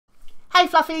Hey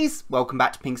Fluffies! Welcome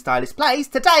back to Pinkstylistplays.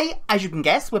 Today, as you can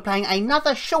guess, we're playing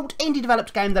another short indie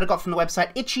developed game that I got from the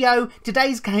website Itch.io.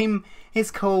 Today's game is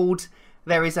called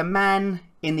There is a Man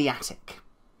in the Attic.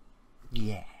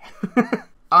 Yeah.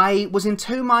 I was in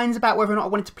two minds about whether or not I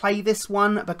wanted to play this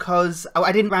one because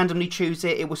I didn't randomly choose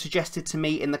it. It was suggested to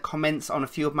me in the comments on a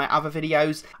few of my other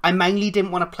videos. I mainly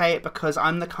didn't want to play it because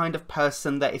I'm the kind of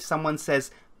person that if someone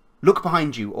says, look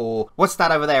behind you, or what's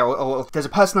that over there, or there's a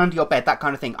person under your bed, that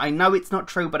kind of thing. I know it's not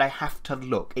true, but I have to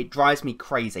look. It drives me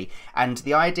crazy. And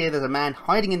the idea there's a man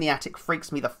hiding in the attic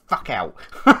freaks me the fuck out.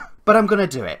 But I'm gonna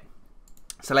do it.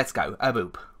 So let's go.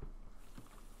 Boop.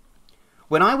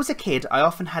 When I was a kid, I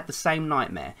often had the same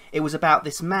nightmare. It was about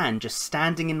this man just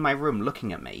standing in my room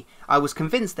looking at me. I was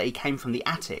convinced that he came from the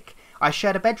attic. I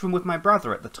shared a bedroom with my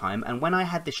brother at the time, and when I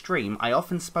had this dream, I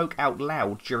often spoke out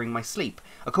loud during my sleep.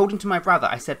 According to my brother,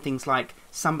 I said things like,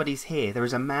 somebody's here, there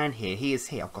is a man here, he is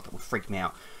here. Oh god, that would freak me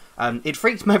out. It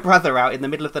freaked my brother out in the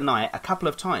middle of the night a couple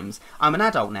of times. I'm an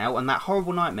adult now, and that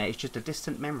horrible nightmare is just a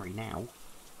distant memory now.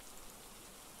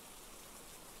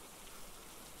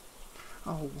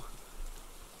 Oh.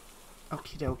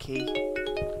 Okie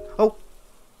dokie. Oh!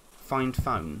 Find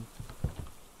phone.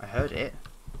 I heard it.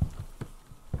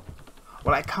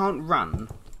 Well, I can't run,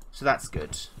 so that's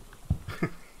good.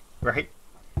 Right?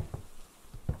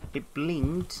 It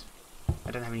blinked.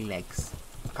 I don't have any legs.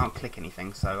 I can't click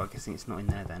anything, so I'm guessing it's not in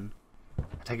there then.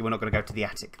 I take it we're not going to go to the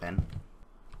attic then.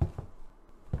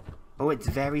 Oh, it's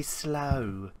very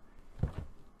slow.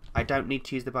 I don't need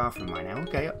to use the bathroom right now.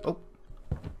 Okay. Oh.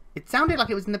 It sounded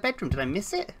like it was in the bedroom. Did I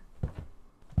miss it?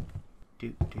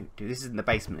 This isn't the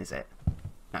basement, is it?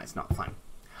 No, it's not. Fine.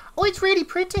 Oh, it's really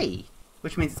pretty.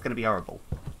 Which means it's going to be horrible.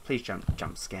 Please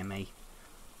jump scare me.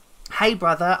 Hey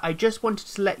brother, I just wanted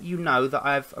to let you know that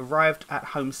I've arrived at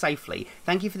home safely.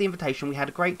 Thank you for the invitation. We had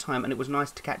a great time and it was nice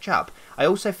to catch up. I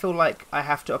also feel like I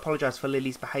have to apologise for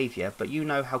Lily's behaviour, but you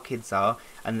know how kids are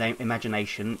and their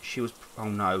imagination. She was, oh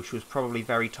no, she was probably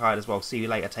very tired as well. See you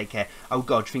later, take care. Oh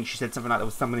god, do you think she said something like there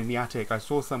was someone in the attic? I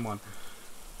saw someone.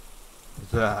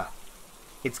 Ugh.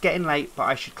 It's getting late, but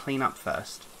I should clean up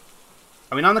first.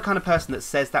 I mean, I'm the kind of person that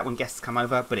says that when guests come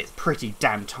over, but it's pretty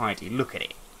damn tidy. Look at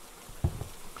it.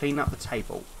 Clean up the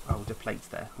table. Oh, the plate's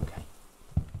there. Okay.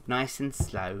 Nice and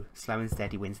slow. Slow and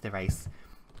steady wins the race.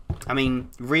 I mean,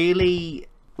 really,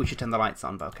 we should turn the lights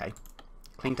on, but okay.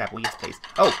 Clean table, yes please.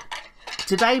 Oh!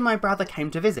 Today my brother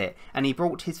came to visit, and he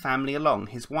brought his family along.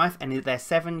 His wife and their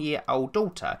 7-year-old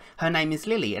daughter. Her name is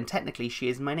Lily, and technically she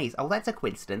is my niece. Oh, that's a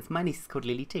coincidence. My niece is called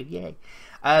Lily too, yay.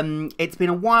 It's been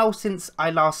a while since I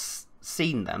last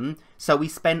seen them, so we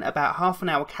spent about half an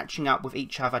hour catching up with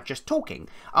each other just talking.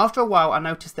 After a while I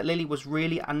noticed that Lily was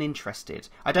really uninterested.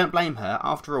 I don't blame her.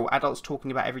 After all, adults talking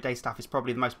about everyday stuff is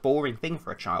probably the most boring thing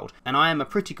for a child, and I am a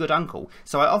pretty good uncle,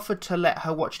 so I offered to let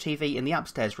her watch TV in the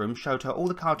upstairs room, showed her all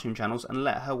the cartoon channels and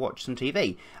let her watch some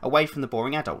TV away from the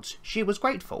boring adults. She was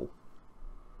grateful.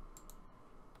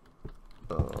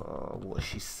 Oh, what has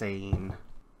she seen?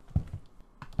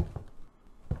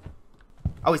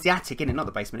 Oh, it's the attic, isn't it? Not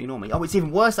the basement, ignore me. Oh, it's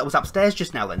even worse. That was upstairs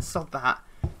just now then. Sod that.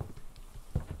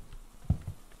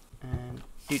 And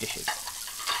do dishes.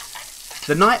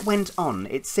 The night went on.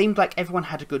 It seemed like everyone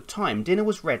had a good time. Dinner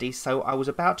was ready, so I was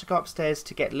about to go upstairs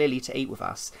to get Lily to eat with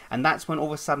us. And that's when all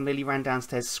of a sudden Lily ran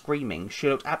downstairs screaming. She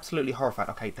looked absolutely horrified.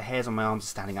 Okay, the hairs on my arms are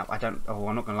standing up. Oh,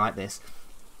 I'm not going to like this.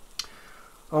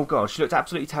 Oh god, she looked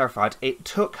absolutely terrified. It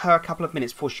took her a couple of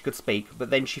minutes before she could speak, but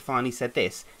then she finally said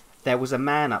this. There was a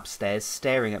man upstairs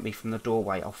staring at me from the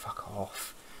doorway. Oh, fuck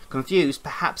off. Confused,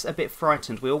 perhaps a bit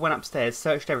frightened, we all went upstairs,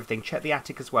 searched everything, checked the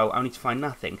attic as well, only to find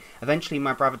nothing. Eventually,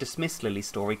 my brother dismissed Lily's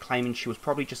story, claiming she was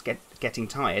probably just getting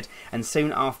tired, and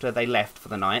soon after they left for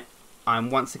the night,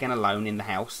 I'm once again alone in the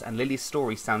house, and Lily's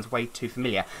story sounds way too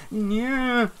familiar.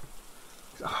 Yeah.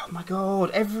 Oh my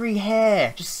god, every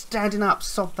hair just standing up,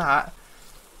 sod that.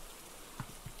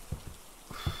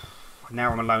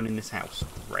 Now I'm alone in this house.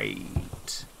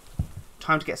 Great.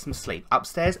 Time to get some sleep.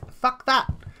 Upstairs? Fuck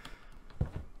that!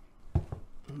 Oh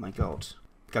my god.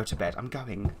 Go to bed. I'm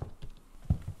going.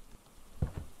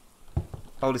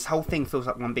 Oh, this whole thing feels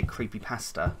like one big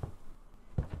creepypasta.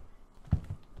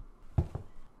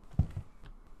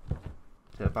 To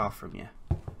the bathroom, yeah.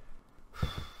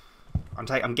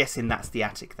 I'm guessing that's the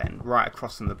attic then. Right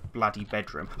across from the bloody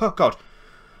bedroom. Oh god!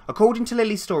 According to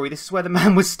Lily's story, this is where the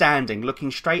man was standing, looking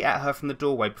straight at her from the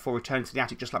doorway before returning to the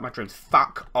attic just like my dreams.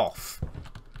 Fuck off.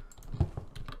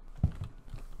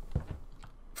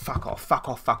 Fuck off, fuck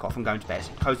off, fuck off. I'm going to bed.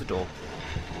 Close the door.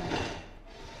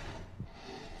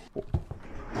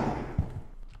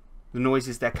 The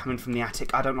noises, they're coming from the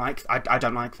attic. I don't like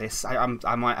this.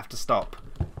 I might have to stop.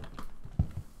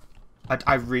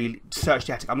 I really... Search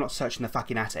the attic. I'm not searching the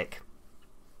fucking attic.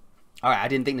 Alright, I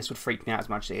didn't think this would freak me out as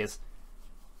much as it is.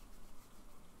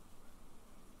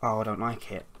 Oh, I don't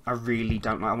like it. I really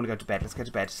don't like it. I want to go to bed. Let's go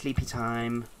to bed. Sleepy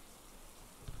time.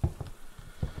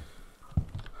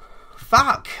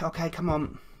 Fuck! Okay, come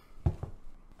on.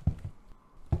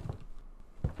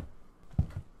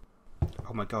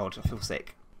 Oh my god, I feel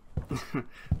sick.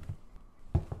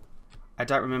 I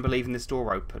don't remember leaving this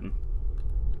door open.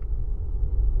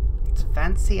 It's a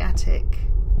fancy attic.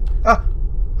 Oh!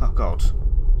 Oh god.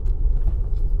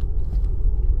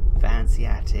 Fancy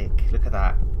attic. Look at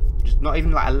that. Just not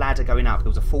even like a ladder going up. There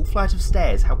was a full flight of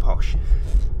stairs. How posh.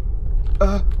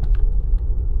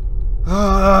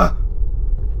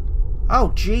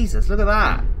 Oh, Jesus, look at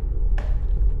that.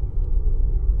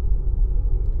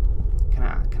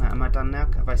 Am I done now?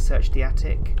 Have I searched the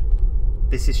attic?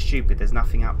 This is stupid. There's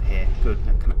nothing up here. Good.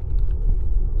 No,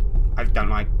 I don't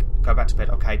like... Go back to bed.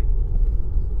 Okay.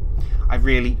 I'm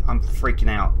freaking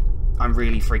out. I'm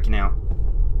really freaking out.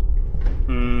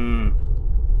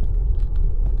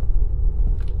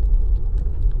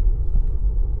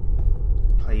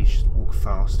 Please just walk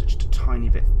faster. Just a tiny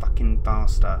bit fucking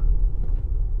faster.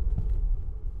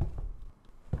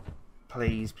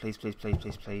 Please, please, please, please,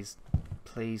 please, please.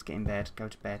 Please get in bed. Go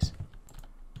to bed.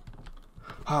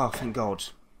 Oh, thank God.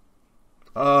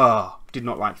 Oh, did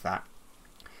not like that.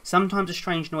 Sometimes a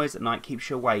strange noise at night keeps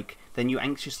you awake. Then you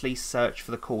anxiously search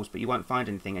for the cause, but you won't find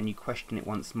anything, and you question it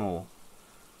once more.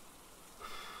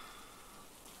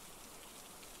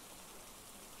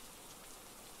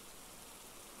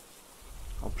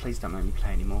 Oh, please don't make me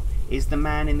play anymore. Is the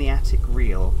man in the attic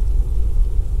real?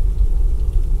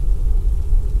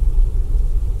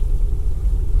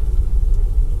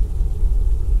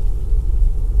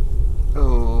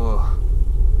 Oh.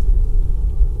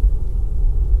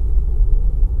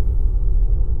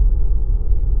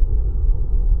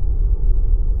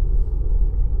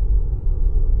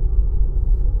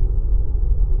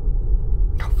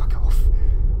 Oh, fuck off.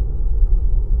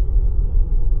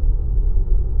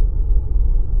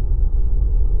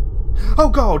 Oh,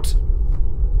 God.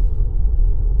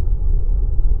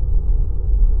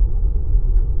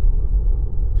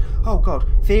 Oh God,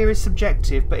 fear is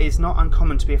subjective, but it is not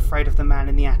uncommon to be afraid of the man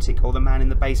in the attic or the man in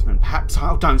the basement. Perhaps,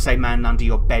 oh, don't say man under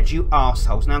your bed, you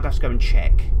arseholes. Now I'm going to go and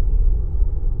check.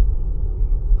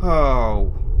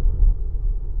 Oh.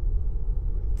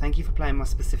 Thank you for playing my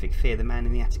specific fear, the man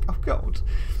in the attic. Oh God.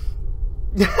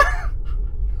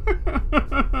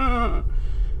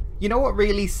 You know what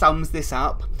really sums this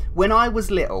up? When I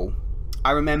was little,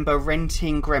 I remember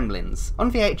renting Gremlins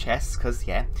on VHS, because,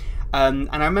 yeah. And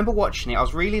I remember watching it. I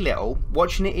was really little,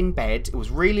 watching it in bed. It was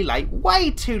really late,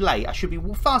 way too late. I should be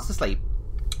fast asleep.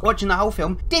 Watching the whole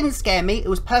film. Didn't scare me. It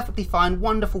was perfectly fine.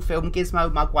 Wonderful film.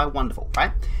 Gizmo, Mugwai, wonderful,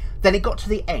 right? Then it got to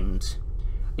the end.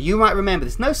 You might remember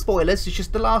this. No spoilers. It's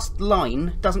just the last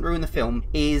line, doesn't ruin the film,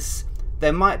 is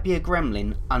there might be a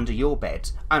gremlin under your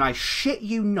bed. And I shit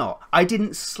you not, I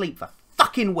didn't sleep for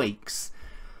fucking weeks.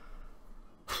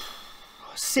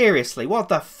 Seriously, what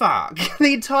the fuck?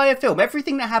 The entire film,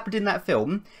 everything that happened in that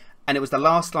film, and it was the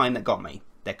last line that got me.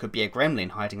 There could be a gremlin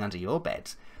hiding under your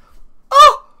bed.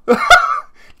 Oh!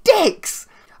 Dicks!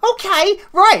 Okay,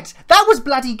 right. That was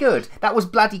bloody good. That was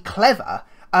bloody clever.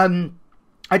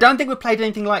 I don't think we've played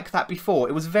anything like that before.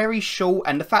 It was very short,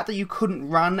 and the fact that you couldn't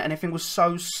run and everything was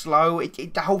so slow,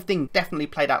 the whole thing definitely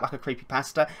played out like a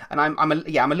creepypasta, and I'm a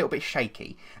little bit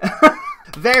shaky.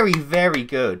 Very, very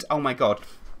good. Oh my God.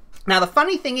 Now, the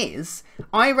funny thing is,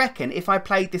 I reckon if I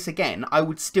played this again, I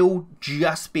would still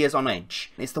just be as on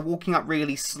edge. It's the walking up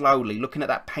really slowly, looking at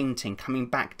that painting, coming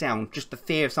back down, just the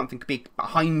fear of something could be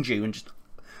behind you, and just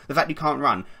the fact you can't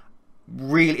run.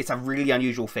 Really, it's a really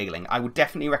unusual feeling. I would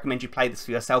definitely recommend you play this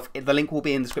for yourself. The link will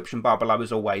be in the description bar below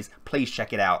as always. Please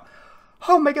check it out.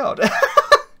 Oh my God.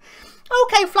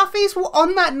 Okay, Fluffies, well,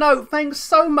 on that note, thanks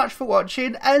so much for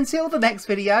watching. Until the next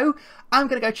video, I'm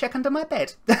going to go check under my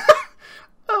bed.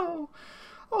 Oh,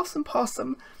 awesome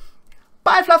possum.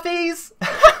 Bye, Fluffies.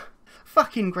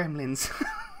 Fucking gremlins.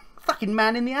 Fucking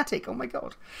man in the attic. Oh my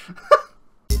God.